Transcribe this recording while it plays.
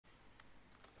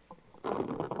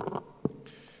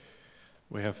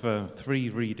We have three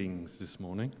readings this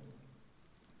morning.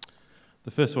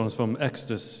 The first one is from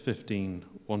Exodus 15,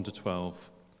 1-12,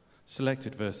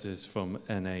 selected verses from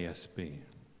NASB.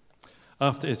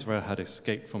 After Israel had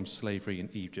escaped from slavery in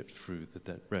Egypt through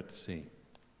the Red Sea,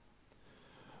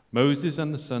 Moses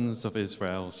and the sons of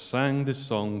Israel sang this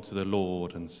song to the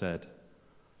Lord and said,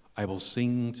 I will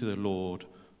sing to the Lord,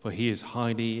 for he is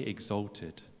highly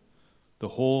exalted. The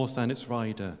horse and its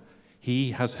rider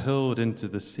he has hurled into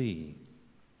the sea.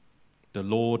 The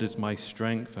Lord is my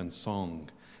strength and song,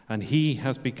 and he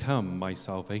has become my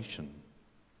salvation.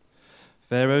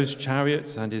 Pharaoh's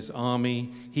chariots and his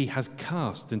army he has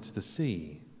cast into the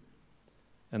sea,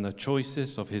 and the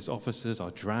choicest of his officers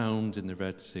are drowned in the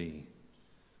Red Sea.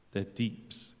 Their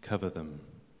deeps cover them.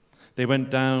 They went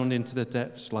down into the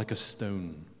depths like a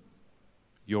stone.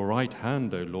 Your right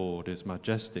hand, O Lord, is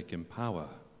majestic in power.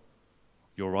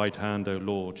 Your right hand, O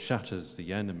Lord, shatters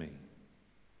the enemy.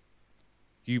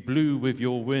 You blew with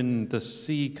your wind, the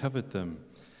sea covered them.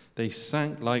 They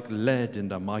sank like lead in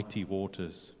the mighty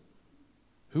waters.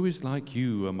 Who is like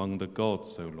you among the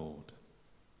gods, O Lord?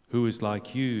 Who is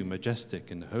like you,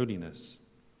 majestic in holiness?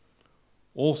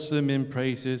 Awesome in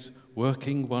praises,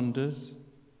 working wonders?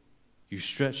 You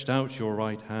stretched out your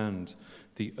right hand,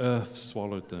 the earth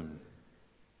swallowed them.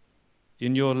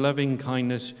 In your loving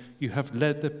kindness, you have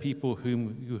led the people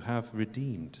whom you have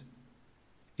redeemed.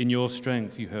 In your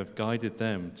strength, you have guided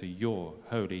them to your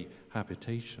holy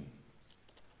habitation.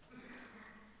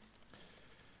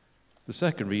 The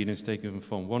second reading is taken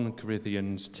from 1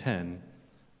 Corinthians 10,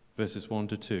 verses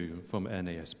 1-2 from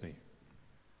NASB.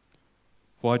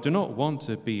 For I do not want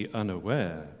to be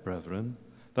unaware, brethren,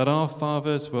 that our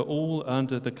fathers were all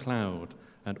under the cloud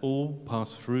and all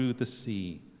passed through the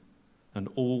sea, and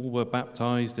all were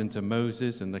baptized into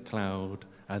Moses in the cloud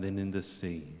and in the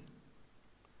sea.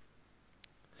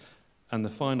 And the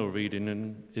final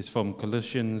reading is from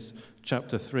Colossians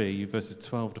chapter 3, verses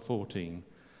 12-14,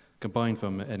 combined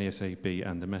from NASB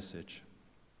and the Message.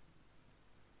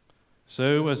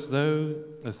 So as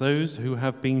those who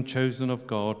have been chosen of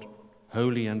God,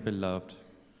 holy and beloved,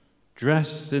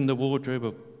 dress in the wardrobe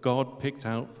of God picked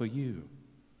out for you: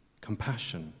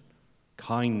 compassion,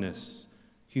 kindness,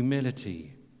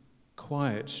 humility,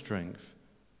 quiet strength,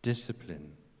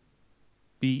 discipline.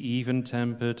 Be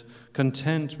even-tempered,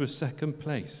 content with second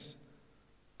place,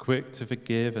 quick to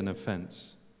forgive an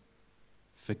offense.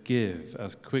 Forgive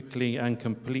as quickly and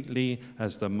completely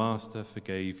as the Master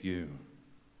forgave you.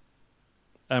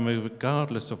 And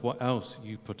regardless of what else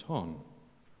you put on,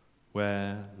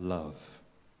 wear love.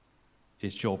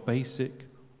 It's your basic,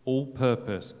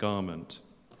 all-purpose garment.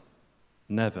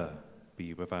 Never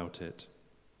be without it.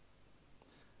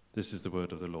 This is the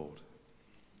word of the Lord.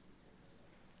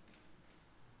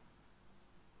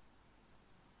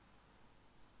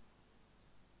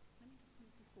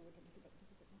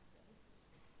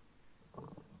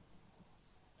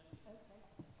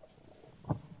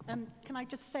 Can I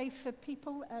just say for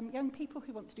people, young people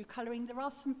who want to do colouring, there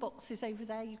are some boxes over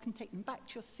there. You can take them back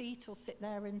to your seat or sit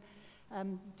there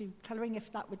and do colouring if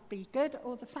that would be good.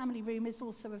 Or the family room is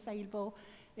also available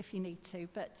if you need to.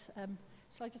 But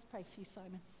shall I just pray for you,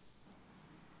 Simon?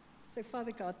 So,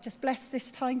 Father God, just bless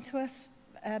this time to us.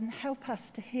 Help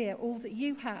us to hear all that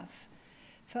you have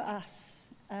for us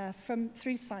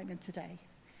through Simon today.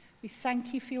 We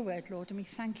thank you for your word, Lord, and we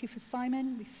thank you for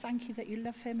Simon. We thank you that you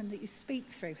love him and that you speak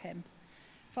through him.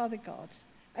 Father God,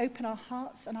 open our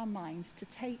hearts and our minds to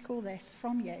take all this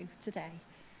from you today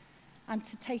and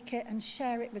to take it and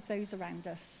share it with those around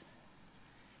us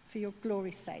for your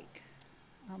glory's sake.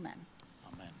 Amen.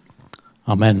 Amen.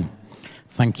 Amen.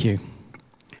 Thank you.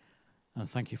 And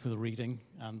thank you for the reading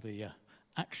and the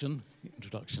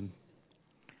introduction.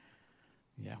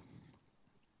 Yeah.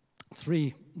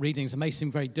 Three readings. They may seem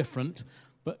very different,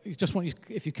 but you just want you,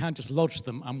 if you can, just lodge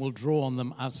them, and we'll draw on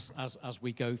them as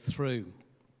we go through.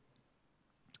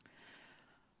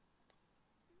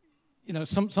 You know,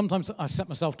 sometimes I set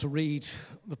myself to read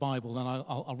the Bible, and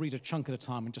I'll read a chunk at a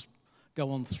time and just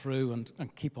go on through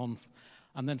and keep on.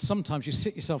 And then sometimes you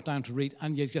sit yourself down to read,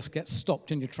 and you just get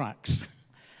stopped in your tracks.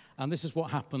 And this is what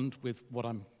happened with what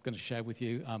I'm going to share with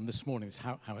you this morning. It's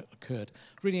how it occurred.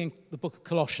 Reading the book of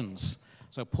Colossians.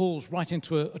 So Paul's writing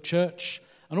to a church,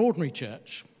 an ordinary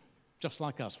church, just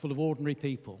like us, full of ordinary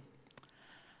people.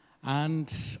 And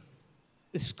this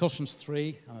is Colossians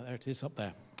 3. Oh, there it is up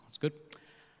there. That's good.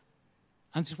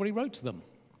 And this is what he wrote to them.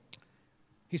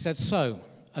 He said, so,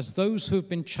 as those who have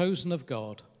been chosen of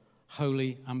God,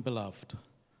 holy and beloved.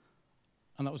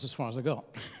 And that was as far as I got.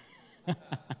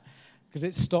 Because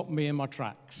it stopped me in my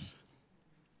tracks.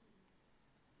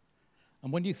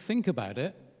 And when you think about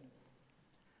it,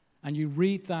 and you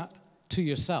read that to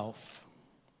yourself,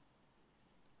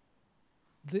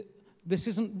 this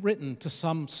isn't written to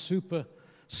some super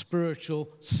spiritual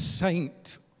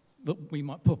saint that we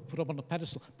might put up on a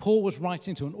pedestal. Paul was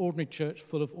writing to an ordinary church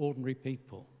full of ordinary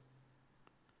people.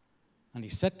 And he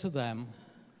said to them,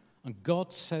 and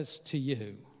God says to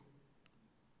you,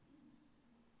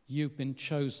 you've been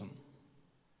chosen.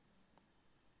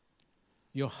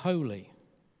 You're holy.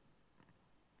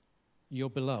 You're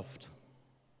beloved.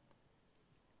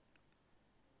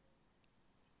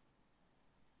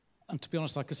 And to be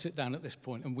honest, I could sit down at this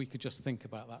point and we could just think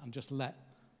about that and just let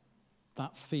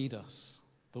that feed us.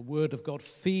 The Word of God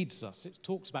feeds us. It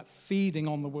talks about feeding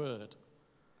on the Word.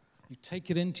 You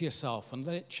take it into yourself and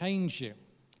let it change you.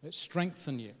 Let it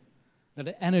strengthen you. Let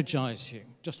it energize you,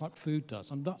 just like food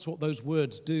does. And that's what those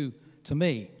words do to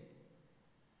me.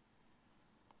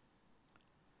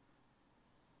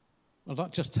 I'd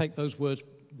like to just take those words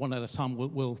one at a time.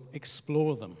 We'll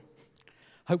explore them.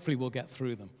 Hopefully we'll get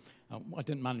through them. I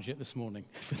didn't manage it this morning,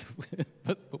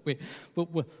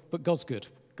 but God's good.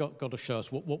 God will show us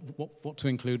what to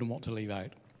include and what to leave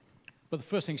out. But the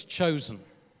first thing is chosen.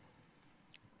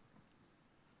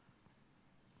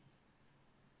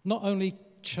 Not only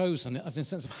chosen, as in the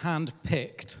sense of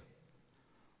hand-picked.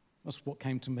 That's what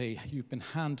came to me. You've been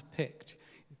hand-picked.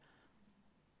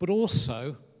 But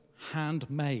also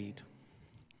handmade.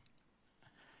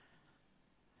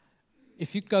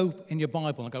 If you go in your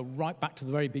Bible and go right back to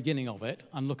the very beginning of it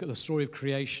and look at the story of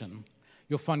creation,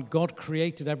 you'll find God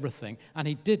created everything, and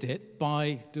he did it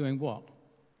by doing what?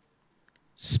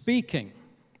 Speaking.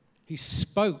 He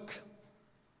spoke,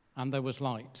 and there was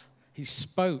light. He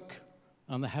spoke,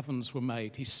 and the heavens were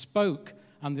made. He spoke,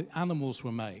 and the animals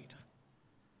were made.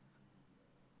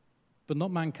 But not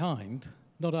mankind,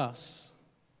 not us.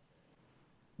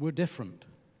 We're different.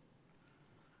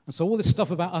 And so all this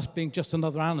stuff about us being just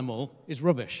another animal is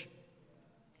rubbish.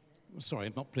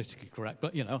 Sorry, not politically correct,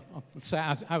 but, I'll say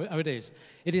it how it is.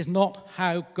 It is not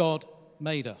how God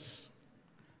made us.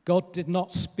 God did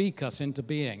not speak us into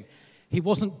being. He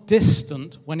wasn't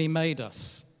distant when he made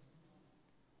us.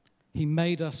 He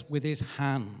made us with his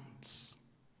hands.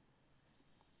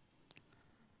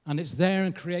 And it's there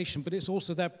in creation, but it's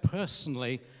also there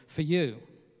personally for you.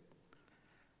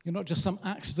 You're not just some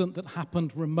accident that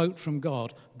happened remote from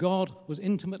God. God was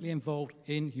intimately involved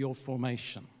in your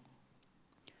formation.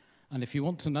 And if you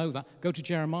want to know that, go to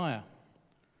Jeremiah.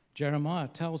 Jeremiah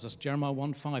tells us, Jeremiah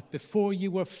 1:5, before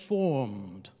you were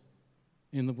formed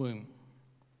in the womb,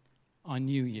 I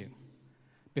knew you.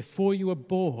 Before you were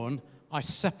born, I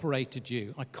separated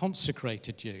you. I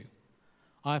consecrated you.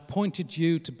 I appointed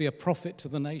you to be a prophet to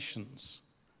the nations.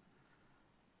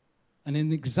 And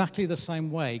in exactly the same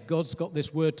way, God's got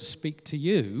this word to speak to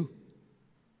you.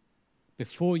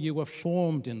 Before you were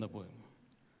formed in the womb,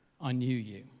 I knew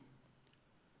you.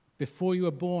 Before you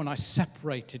were born, I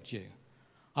separated you.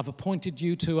 I've appointed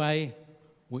you to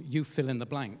you fill in the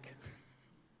blank.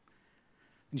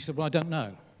 And you said, well, I don't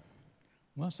know.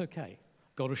 Well, that's okay.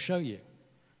 God will show you.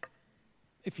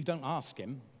 If you don't ask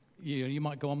him, you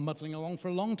might go on muddling along for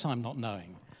a long time not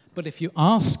knowing. But if you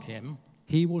ask him,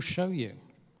 he will show you.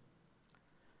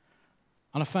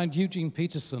 And I found Eugene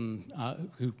Peterson,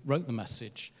 who wrote The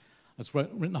Message, has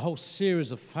written a whole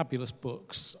series of fabulous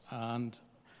books. And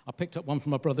I picked up one from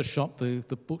my brother's shop,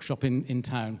 the bookshop in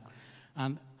town.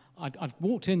 And I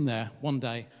walked in there one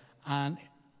day, and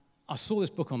I saw this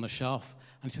book on the shelf,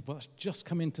 and he said, well, that's just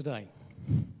come in today.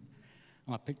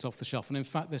 And I picked it off the shelf. And in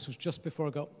fact, this was just before I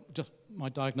got just my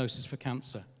diagnosis for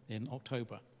cancer in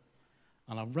October.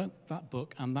 And I read that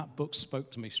book, and that book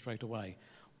spoke to me straight away.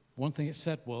 One thing it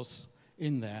said was,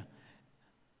 in there,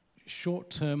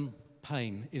 short-term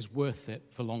pain is worth it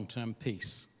for long-term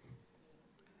peace.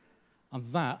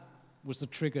 And that was the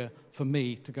trigger for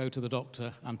me to go to the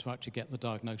doctor and to actually get the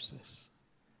diagnosis.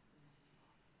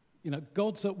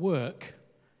 God's at work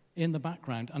in the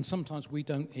background, and sometimes we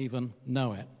don't even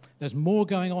know it. There's more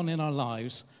going on in our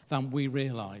lives than we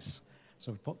realize.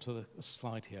 So we pop to the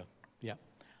slide here. Yeah.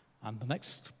 And the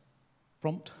next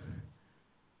prompt.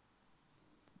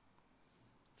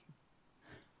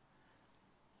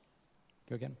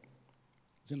 Go again.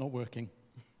 Is it not working?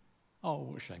 Oh,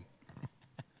 what a shame.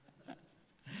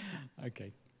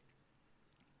 Okay.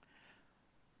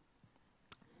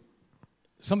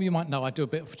 Some of you might know I do a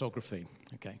bit of photography,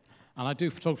 okay? And I do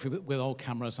photography with old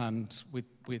cameras and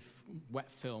with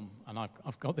wet film. And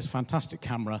I've got this fantastic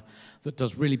camera that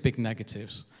does really big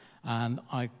negatives. And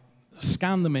I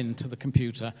scan them into the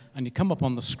computer, and you come up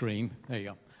on the screen. There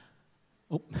you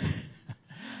go. Oh.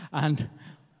 And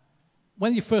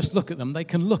when you first look at them, they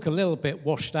can look a little bit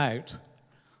washed out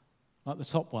like the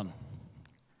top one.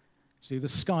 See, the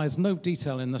sky, there's no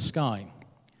detail in the sky.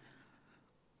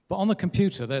 But on the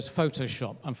computer, there's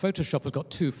Photoshop, and Photoshop has got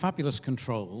two fabulous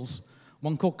controls,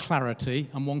 one called Clarity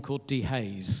and one called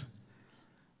Dehaze.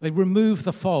 They remove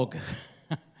the fog,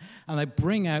 and they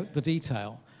bring out the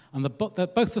detail, and they're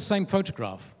both the same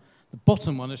photograph. The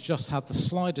bottom one has just had the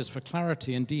sliders for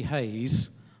Clarity and Dehaze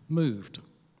moved.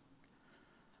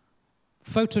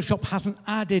 Photoshop hasn't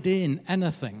added in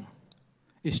anything.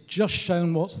 It's just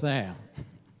shown what's there.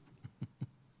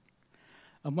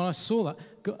 And when I saw that,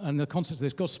 and the concept of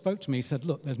this, God spoke to me. He said,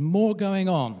 look, there's more going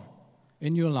on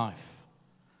in your life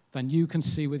than you can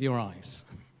see with your eyes.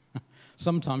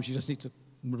 Sometimes you just need to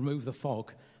remove the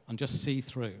fog and just see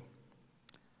through.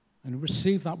 And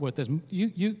receive that word.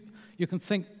 You can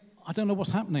think, I don't know what's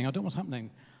happening. I don't know what's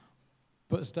happening.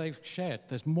 But as Dave shared,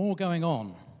 there's more going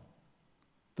on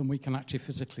than we can actually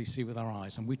physically see with our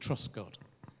eyes. And we trust God.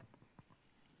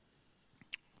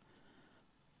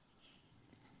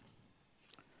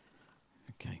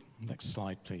 Okay, next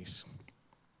slide, please.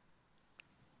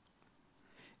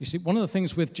 You see, one of the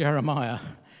things with Jeremiah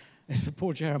is the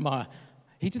poor Jeremiah,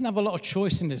 he didn't have a lot of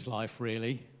choice in his life,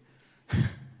 really.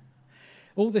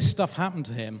 All this stuff happened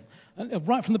to him. And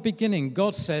right from the beginning,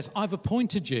 God says, I've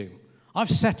appointed you. I've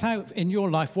set out in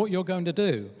your life what you're going to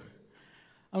do.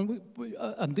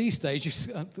 And these days,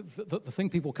 the thing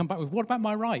people come back with, what about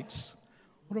my rights?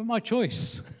 What about my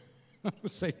choice? I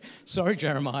would say, sorry,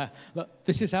 Jeremiah, look,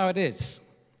 this is how it is.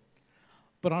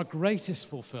 But our greatest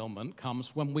fulfillment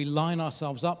comes when we line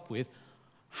ourselves up with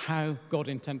how God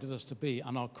intended us to be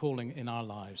and our calling in our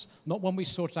lives. Not when we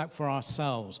sort it out for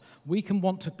ourselves. We can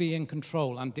want to be in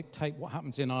control and dictate what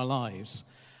happens in our lives.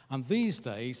 And these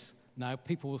days, now,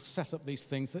 people will set up these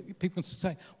things that people can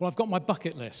say, well, I've got my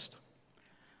bucket list.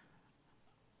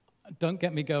 Don't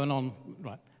get me going on.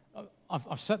 Right.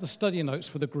 I've set the study notes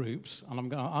for the groups, and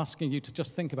I'm asking you to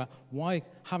just think about why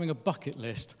having a bucket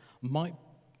list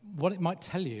what it might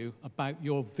tell you about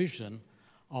your vision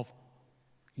of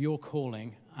your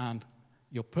calling and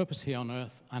your purpose here on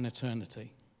earth and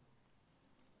eternity.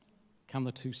 Can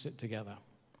the two sit together?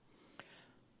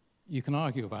 You can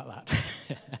argue about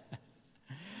that.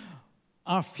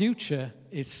 Our future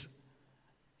is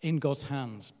in God's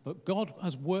hands, but God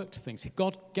has worked things.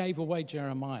 God gave away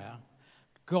Jeremiah.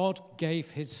 God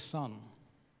gave his son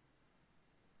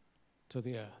to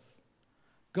the earth.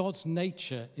 God's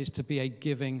nature is to be a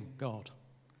giving God.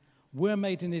 We're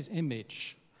made in his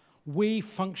image. We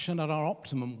function at our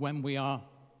optimum when we are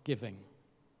giving.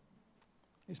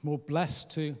 It's more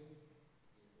blessed to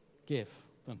give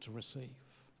than to receive.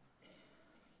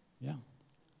 Yeah.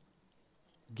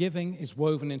 Giving is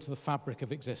woven into the fabric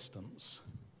of existence.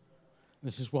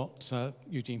 This is what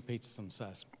Eugene Peterson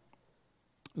says.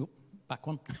 Ooh, back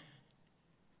one. If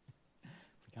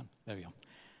we can. There we are.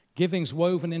 Giving's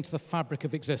woven into the fabric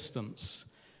of existence.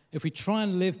 If we try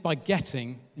and live by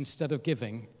getting instead of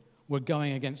giving, we're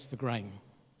going against the grain.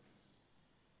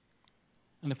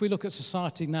 And if we look at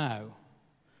society now,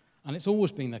 and it's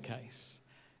always been the case,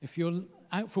 if you're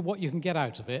out for what you can get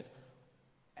out of it,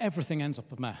 everything ends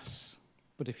up a mess.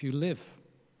 But if you live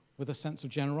with a sense of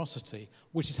generosity,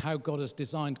 which is how God has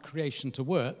designed creation to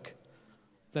work,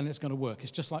 then it's going to work.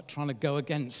 It's just like trying to go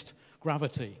against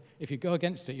gravity. If you go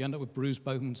against it, you end up with bruised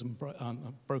bones and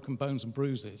broken bones and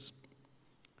bruises.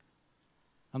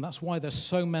 And that's why there's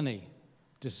so many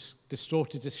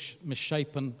distorted,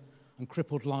 misshapen, and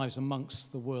crippled lives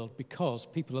amongst the world, because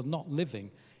people are not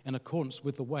living in accordance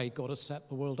with the way God has set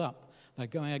the world up. They're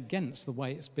going against the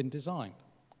way it's been designed.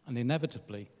 And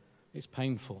inevitably, it's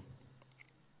painful.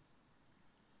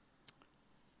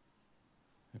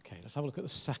 Okay, let's have a look at the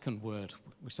second word.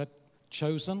 We said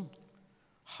chosen,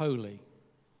 holy.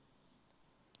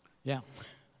 Yeah.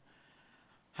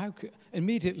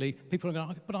 Immediately, people are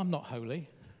going, but I'm not holy.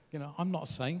 You know, I'm not a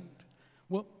saint.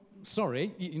 Well,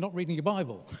 sorry, you're not reading your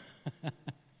Bible.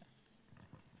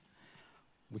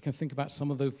 We can think about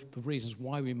some of the reasons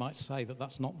why we might say that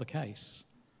that's not the case.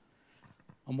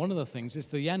 And one of the things is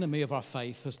the enemy of our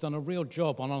faith has done a real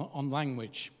job on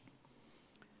language.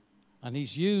 And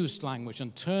he's used language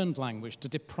and turned language to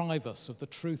deprive us of the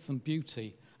truth and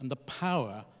beauty and the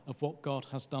power of what God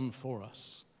has done for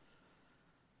us.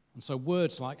 And so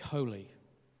words like holy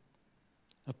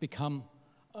have become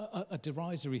a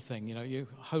derisory thing. You know, you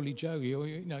holy Joe,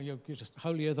 you're just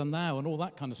holier than thou and all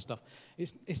that kind of stuff.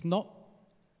 It's not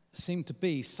seemed to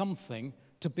be something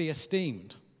to be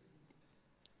esteemed.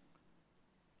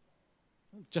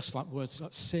 Just like words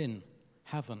like sin,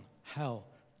 heaven, hell,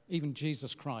 even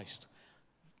Jesus Christ.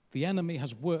 The enemy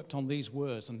has worked on these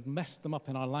words and messed them up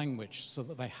in our language so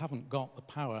that they haven't got the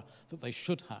power that they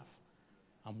should have.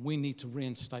 And we need to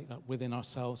reinstate that within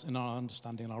ourselves, in our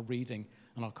understanding, our reading,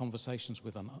 and our conversations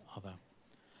with another.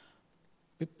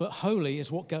 But holy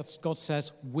is what God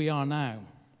says we are now.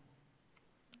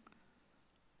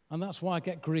 And that's why I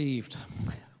get grieved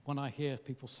when I hear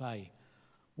people say,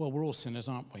 well, we're all sinners,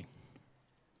 aren't we?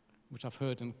 Which I've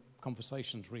heard in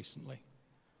conversations recently.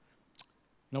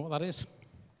 You know what that is?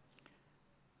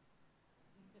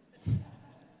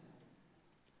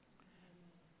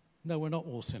 No, we're not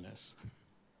all sinners.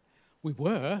 We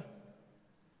were.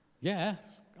 Yeah,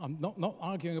 I'm not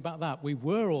arguing about that. We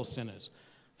were all sinners.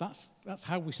 That's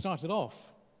how we started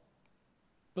off.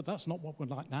 But that's not what we're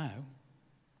like now.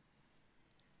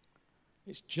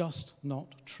 It's just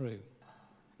not true.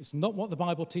 It's not what the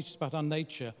Bible teaches about our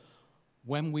nature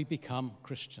when we become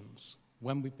Christians,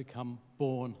 when we become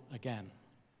born again.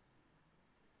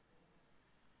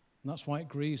 And that's why it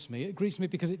grieves me. It grieves me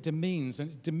because it demeans and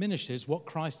it diminishes what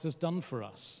Christ has done for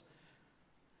us.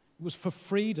 It was for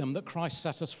freedom that Christ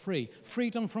set us free.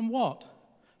 Freedom from what?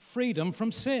 Freedom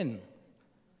from sin.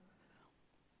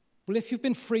 Well, if you've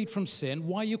been freed from sin,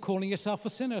 why are you calling yourself a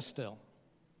sinner still?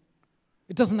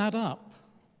 It doesn't add up.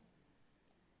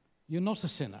 You're not a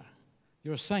sinner.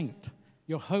 You're a saint.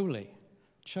 You're holy,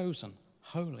 chosen,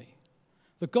 holy.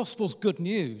 The gospel's good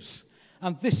news,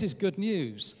 and this is good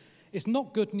news. It's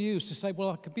not good news to say, well,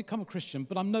 I could become a Christian,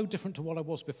 but I'm no different to what I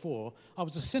was before. I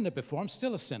was a sinner before. I'm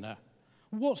still a sinner.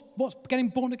 What's getting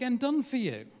born again done for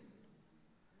you?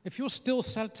 If you're still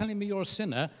telling me you're a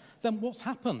sinner, then what's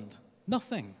happened?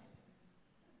 Nothing.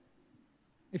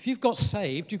 If you've got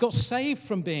saved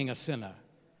from being a sinner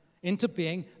into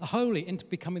being a holy, into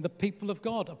becoming the people of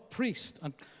God, a priest,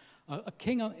 a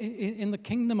king in the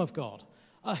kingdom of God.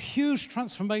 A huge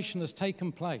transformation has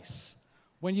taken place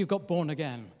when you got born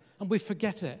again, and we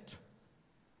forget it.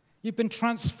 You've been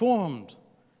transformed.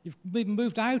 You've been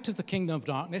moved out of the kingdom of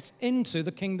darkness into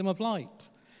the kingdom of light.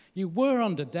 You were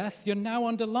under death, you're now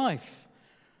under life.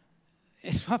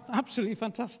 It's absolutely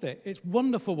fantastic. It's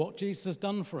wonderful what Jesus has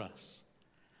done for us.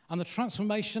 And the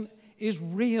transformation is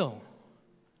real.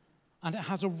 And it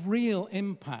has a real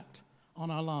impact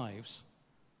on our lives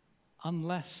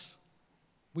unless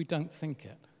we don't think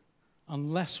it,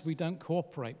 unless we don't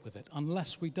cooperate with it,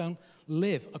 unless we don't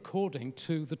live according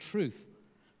to the truth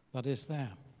that is there.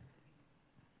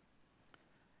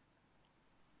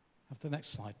 Have the next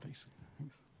slide, please.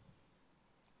 Thanks.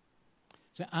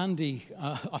 So Andy,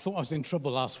 I thought I was in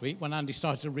trouble last week when Andy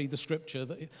started to read the scripture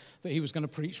that he was going to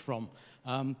preach from,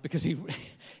 because he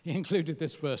included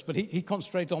this verse, but he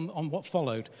concentrated on what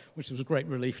followed, which was a great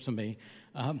relief to me.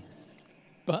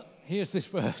 But here's this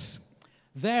verse.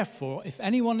 Therefore, if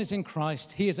anyone is in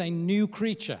Christ, he is a new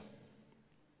creature.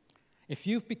 If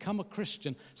you've become a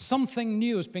Christian, something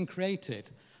new has been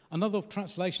created. Another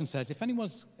translation says, if anyone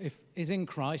is in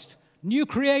Christ, new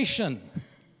creation.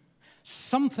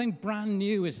 Something brand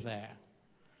new is there.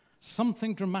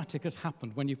 Something dramatic has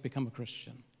happened when you've become a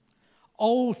Christian.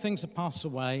 Old things have passed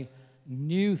away,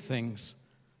 new things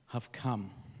have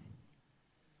come.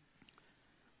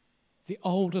 The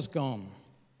old has gone,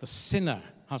 the sinner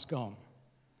has gone,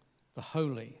 the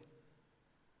holy,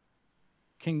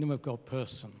 kingdom of God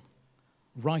person,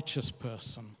 righteous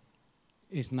person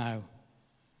is now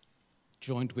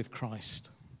joined with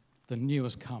Christ. The new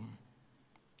has come.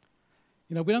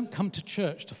 You know, we don't come to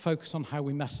church to focus on how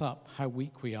we mess up, how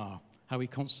weak we are, how we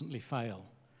constantly fail.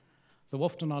 Though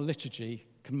often our liturgy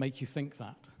can make you think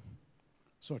that.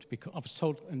 Sorry to be, I was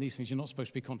told in these things you're not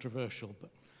supposed to be controversial, but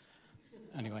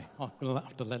anyway, I'll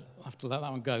have to let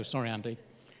that one go. Sorry, Andy.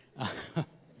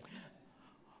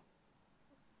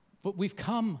 But we've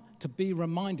come to be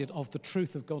reminded of the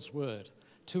truth of God's word,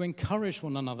 to encourage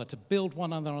one another, to build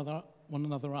one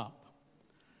another up.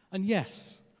 And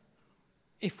yes,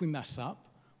 if we mess up,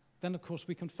 then of course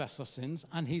we confess our sins,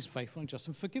 and he's faithful and just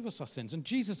and forgive us our sins. And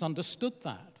Jesus understood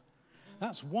that.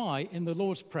 That's why in the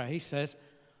Lord's Prayer he says,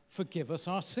 forgive us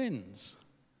our sins.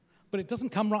 But it doesn't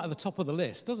come right at the top of the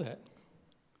list, does it?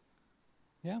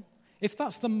 Yeah? If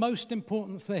that's the most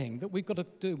important thing that we've got to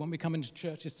do when we come into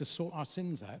church is to sort our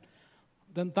sins out,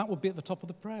 then that would be at the top of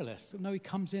the prayer list. No, he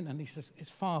comes in and he says,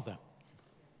 it's Father.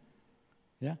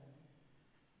 Yeah?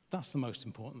 That's the most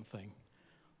important thing.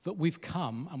 That we've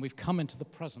come into the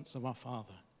presence of our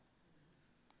Father.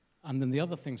 And then the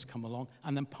other things come along.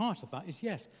 And then part of that is,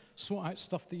 yes, sort out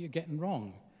stuff that you're getting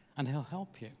wrong, and he'll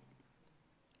help you.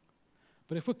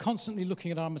 But if we're constantly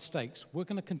looking at our mistakes, we're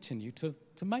going to continue to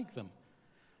make them.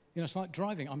 You know, it's like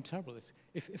driving. I'm terrible at this.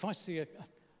 If I see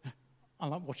I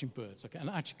like watching birds. Okay? And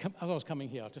actually, as I was coming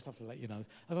here, I just have to let you know,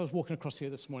 as I was walking across here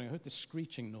this morning, I heard this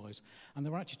screeching noise, and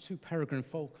there were actually 2 peregrine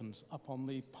falcons up on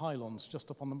the pylons,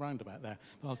 just up on the roundabout there.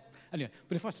 But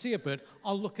if I see a bird,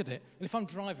 I'll look at it. And if I'm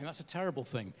driving, that's a terrible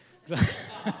thing.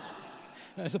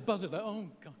 There's a buzzard there, oh,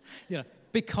 God.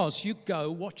 Because you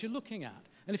go what you're looking at.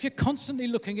 And if you're constantly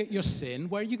looking at your sin,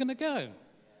 where are you going to go?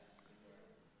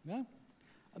 No?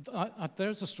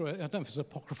 There's a story, I don't know if it's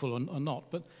apocryphal or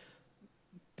not, but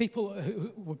people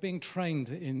who were being trained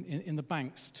in the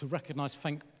banks to recognize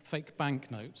fake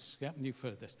banknotes. Yeah, and you've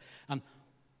heard this. And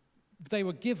they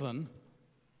were given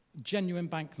genuine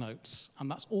banknotes,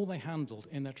 and that's all they handled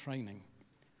in their training.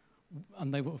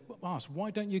 And they were asked,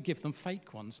 why don't you give them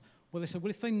fake ones? Well, they said, well,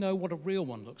 if they know what a real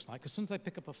one looks like, as soon as they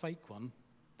pick up a fake one,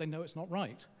 they know it's not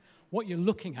right. What you're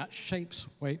looking at shapes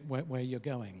where you're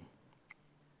going.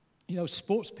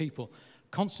 Sports people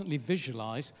constantly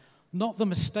visualize not the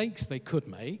mistakes they could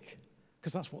make,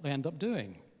 because that's what they end up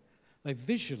doing. They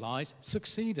visualize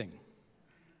succeeding.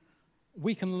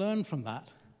 We can learn from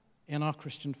that in our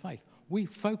Christian faith. We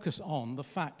focus on the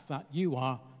fact that you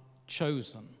are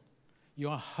chosen, you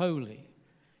are holy,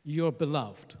 you're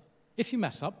beloved. If you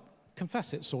mess up,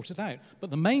 confess it, sort it out. But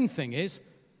the main thing is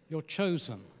you're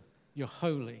chosen, you're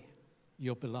holy,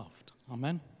 you're beloved.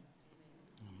 Amen?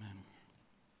 Amen.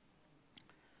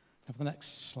 Have the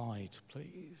next slide,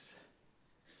 please.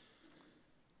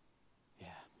 Yeah.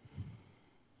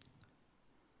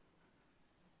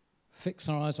 Fix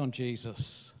our eyes on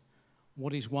Jesus,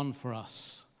 what he's won for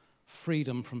us,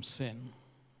 freedom from sin.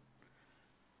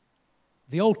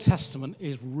 The Old Testament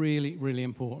is really, really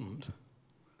important.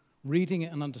 Reading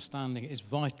it and understanding it is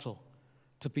vital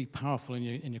to be powerful in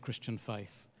your Christian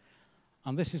faith.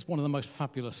 And this is one of the most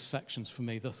fabulous sections for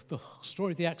me. The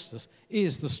story of the Exodus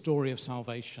is the story of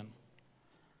salvation.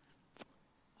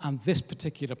 And this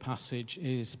particular passage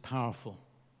is powerful.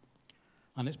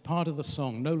 And it's part of the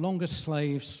song, No Longer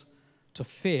Slaves to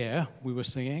Fear, we were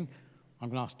singing. I'm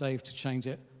going to ask Dave to change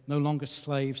it. No longer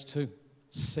slaves to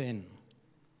sin.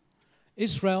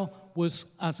 Israel was,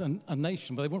 as a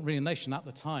nation, but they weren't really a nation at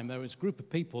the time. There was a group of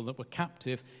people that were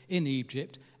captive in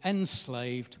Egypt,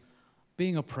 enslaved,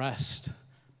 being oppressed,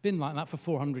 been like that for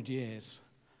 400 years.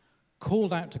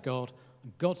 Called out to God,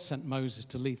 and God sent Moses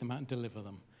to lead them out and deliver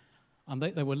them. And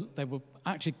they were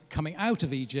actually coming out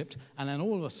of Egypt, and then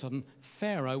all of a sudden,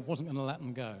 Pharaoh wasn't going to let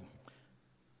them go.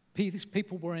 These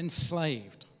people were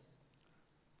enslaved.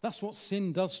 That's what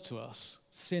sin does to us.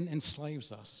 Sin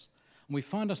enslaves us. And we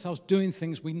find ourselves doing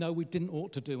things we know we didn't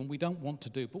ought to do and we don't want to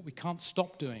do, but we can't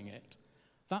stop doing it.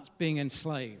 That's being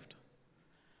enslaved.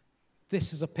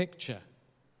 This is a picture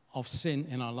of sin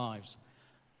in our lives.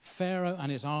 Pharaoh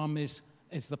and his armies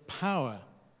is the power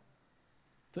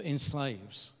that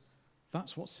enslaves.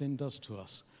 That's what sin does to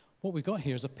us. What we've got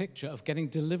here is a picture of getting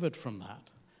delivered from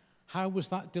that. How was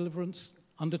that deliverance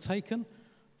undertaken?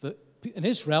 In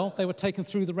Israel, they were taken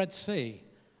through the Red Sea.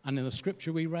 And in the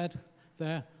scripture we read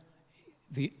there,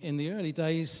 in the early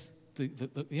days,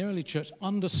 the early church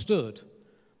understood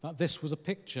that this was a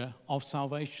picture of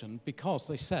salvation because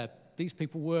they said these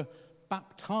people were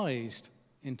baptized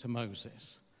into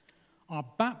Moses. Our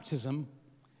baptism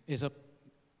is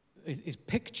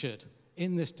pictured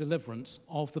in this deliverance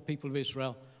of the people of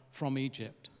Israel from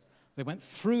Egypt. They went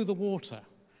through the water.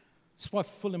 That's why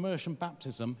full immersion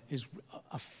baptism is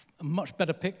a much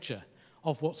better picture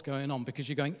of what's going on, because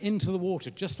you're going into the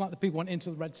water, just like the people went into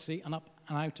the Red Sea and up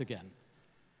and out again.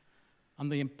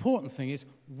 And the important thing is,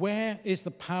 where is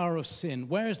the power of sin?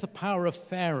 Where is the power of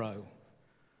Pharaoh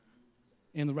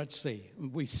in the Red Sea?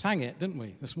 We sang it, didn't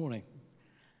we, this morning?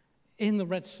 In the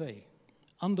Red Sea,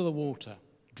 under the water,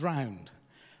 drowned.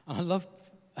 And I love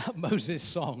Moses'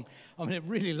 song. I mean, it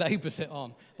really labors it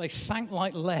on. They sank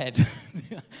like lead.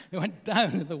 They went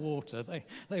down in the water.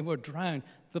 They were drowned.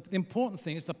 The important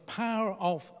thing is the power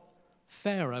of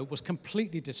Pharaoh was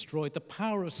completely destroyed. The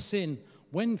power of sin,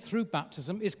 when through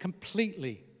baptism, is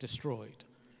completely destroyed.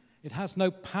 It has no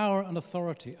power and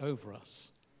authority over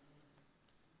us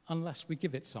unless we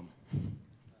give it some.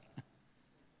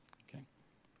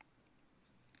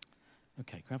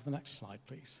 Okay, can we have the next slide,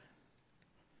 please?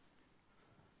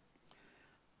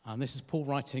 And this is Paul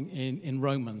writing in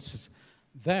Romans. It says,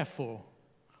 therefore,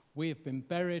 we have been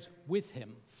buried with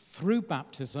him through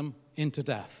baptism into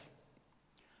death,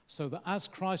 so that as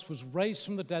Christ was raised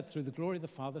from the dead through the glory of the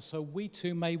Father, so we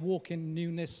too may walk in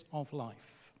newness of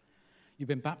life. You've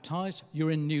been baptized,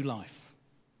 you're in new life.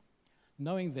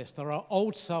 Knowing this, that our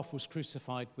old self was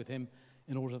crucified with him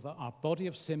in order that our body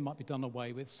of sin might be done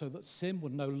away with, so that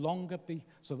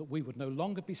we would no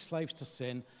longer be slaves to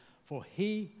sin. For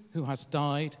he who has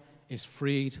died is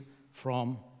freed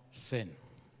from sin.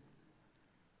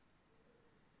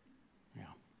 Yeah.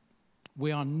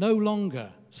 We are no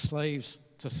longer slaves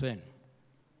to sin.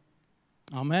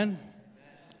 Amen?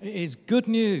 It is good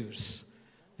news.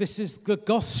 This is the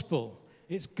gospel.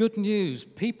 It's good news.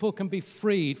 People can be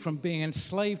freed from being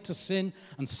enslaved to sin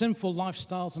and sinful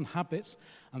lifestyles and habits,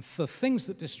 and the things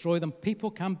that destroy them, people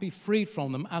can be freed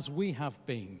from them as we have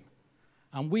been.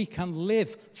 And we can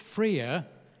live freer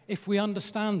if we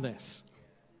understand this.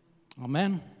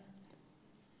 Amen?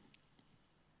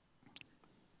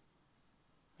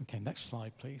 Okay, next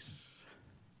slide, please.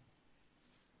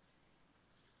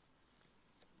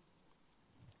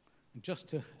 And just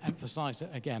to emphasize it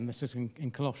again, this is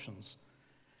in Colossians.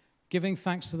 Giving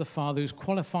thanks to the Father who's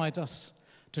qualified us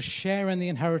to share in the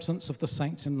inheritance of the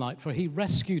saints in light, for he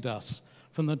rescued us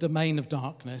from the domain of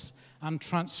darkness and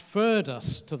transferred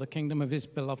us to the kingdom of his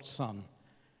beloved Son,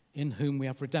 in whom we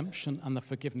have redemption and the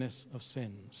forgiveness of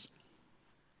sins.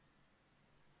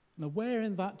 Now, where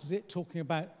in that is it talking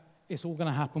about it's all going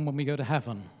to happen when we go to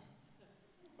heaven?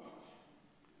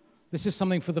 This is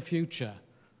something for the future.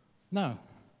 No,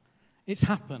 it's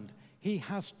happened. He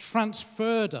has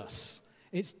transferred us.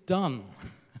 It's done.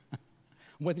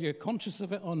 Whether you're conscious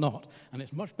of it or not, and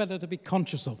it's much better to be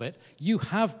conscious of it, you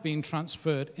have been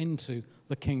transferred into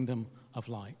the kingdom of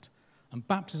light. And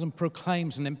baptism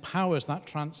proclaims and empowers that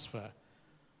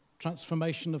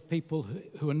transformation of people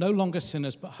who are no longer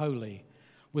sinners but holy,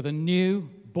 with a new,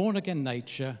 born-again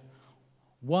nature,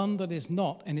 one that is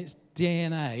not in its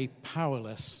DNA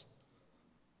powerless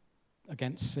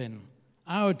against sin.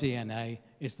 Our DNA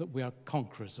is that we are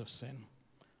conquerors of sin.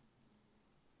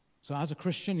 So as a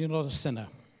Christian, you're not a sinner.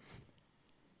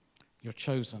 You're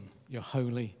chosen, you're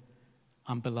holy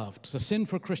and beloved. So sin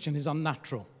for a Christian is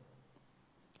unnatural.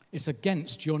 It's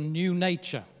against your new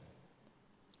nature.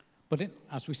 But it,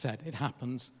 as we said, it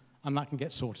happens, and that can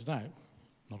get sorted out.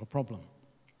 Not a problem.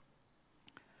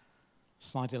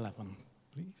 Slide 11,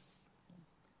 please.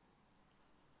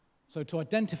 So to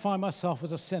identify myself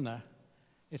as a sinner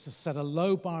is to set a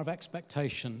low bar of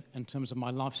expectation in terms of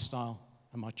my lifestyle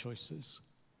and my choices.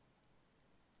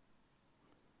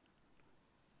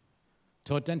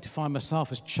 To identify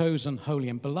myself as chosen, holy,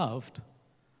 and beloved,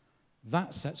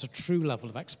 that sets a true level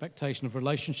of expectation of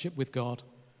relationship with God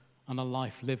and a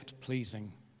life lived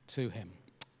pleasing to him.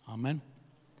 Amen?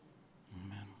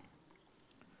 Amen.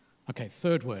 Okay,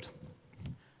 third word.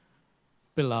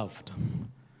 Beloved.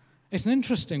 It's an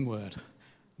interesting word,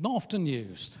 not often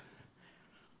used.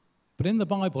 But in the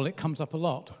Bible, it comes up a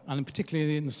lot, and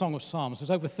particularly in the Song of Psalms,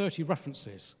 there's over 30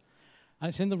 references. And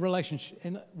it's in the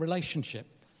relationship.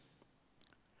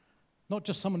 Not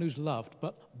just someone who's loved,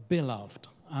 but beloved.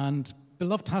 And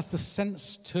beloved has the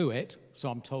sense to it,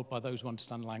 so I'm told by those who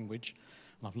understand language,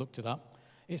 and I've looked it up.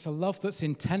 It's a love that's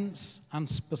intense and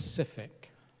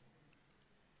specific.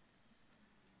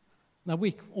 Now,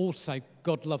 we all say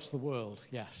God loves the world,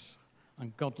 yes,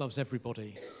 and God loves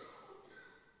everybody.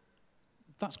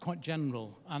 That's quite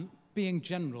general, and being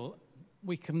general,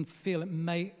 we can feel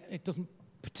it doesn't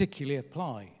particularly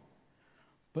apply.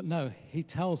 But no, he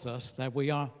tells us that we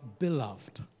are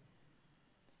beloved.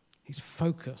 He's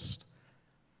focused.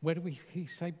 Where do he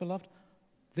say beloved?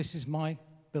 This is my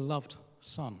beloved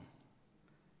son.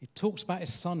 He talks about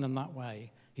his son in that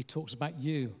way. He talks about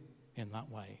you in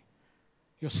that way.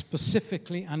 You're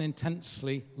specifically and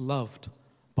intensely loved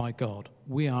by God.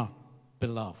 We are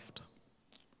beloved.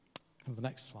 Have the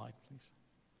next slide, please.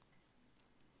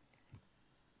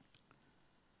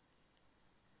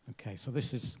 Okay, so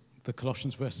this is the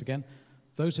Colossians verse again.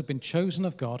 Those who have been chosen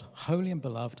of God, holy and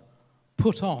beloved,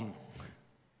 put on.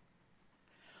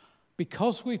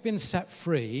 Because we've been set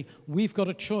free, we've got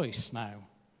a choice now.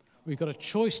 We've got a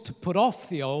choice to put off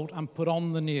the old and put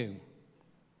on the new.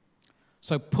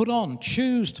 So put on,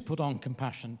 choose to put on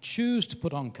compassion, choose to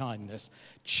put on kindness,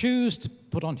 choose to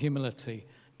put on humility,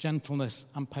 gentleness,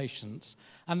 and patience.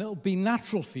 And it'll be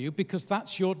natural for you because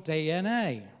that's your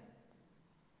DNA.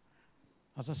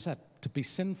 As I said, to be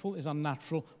sinful is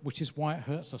unnatural, which is why it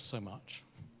hurts us so much.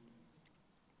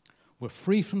 We're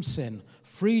free from sin,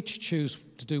 free to choose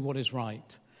to do what is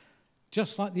right.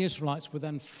 Just like the Israelites were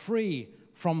then free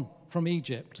from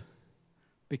Egypt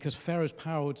because Pharaoh's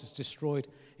power was destroyed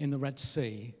in the Red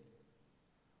Sea.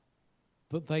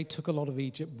 But they took a lot of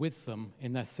Egypt with them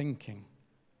in their thinking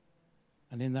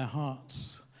and in their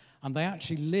hearts. And they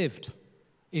actually lived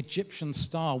Egyptian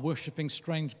style, worshipping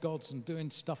strange gods and doing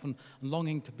stuff and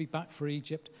longing to be back for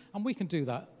Egypt. And we can do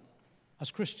that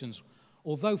as Christians.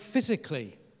 Although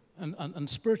physically and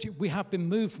spiritually we have been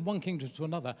moved from one kingdom to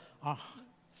another, our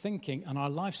thinking and our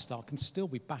lifestyle can still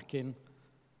be back in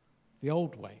the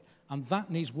old way. And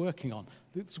that needs working on.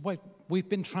 We've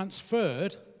been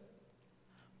transferred,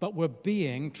 but we're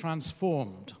being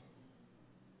transformed.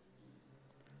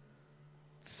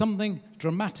 Something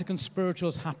dramatic and spiritual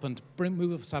has happened.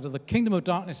 Move us out of the kingdom of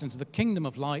darkness into the kingdom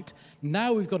of light.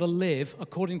 Now we've got to live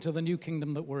according to the new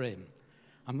kingdom that we're in.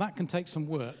 And that can take some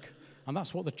work. And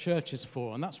that's what the church is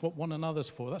for. And that's what one another's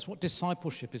for. That's what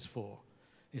discipleship is for,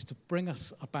 is to bring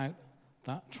us about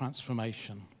that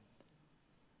transformation.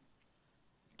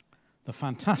 The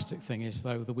fantastic thing is,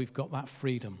 though, that we've got that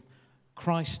freedom.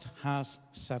 Christ has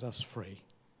set us free.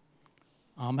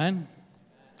 Amen?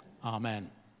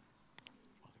 Amen.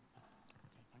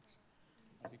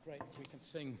 It'd be great if we can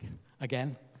sing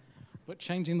again, but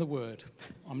changing the word.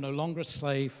 I'm no longer a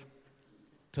slave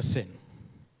to sin.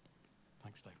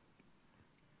 Thanks, Dave.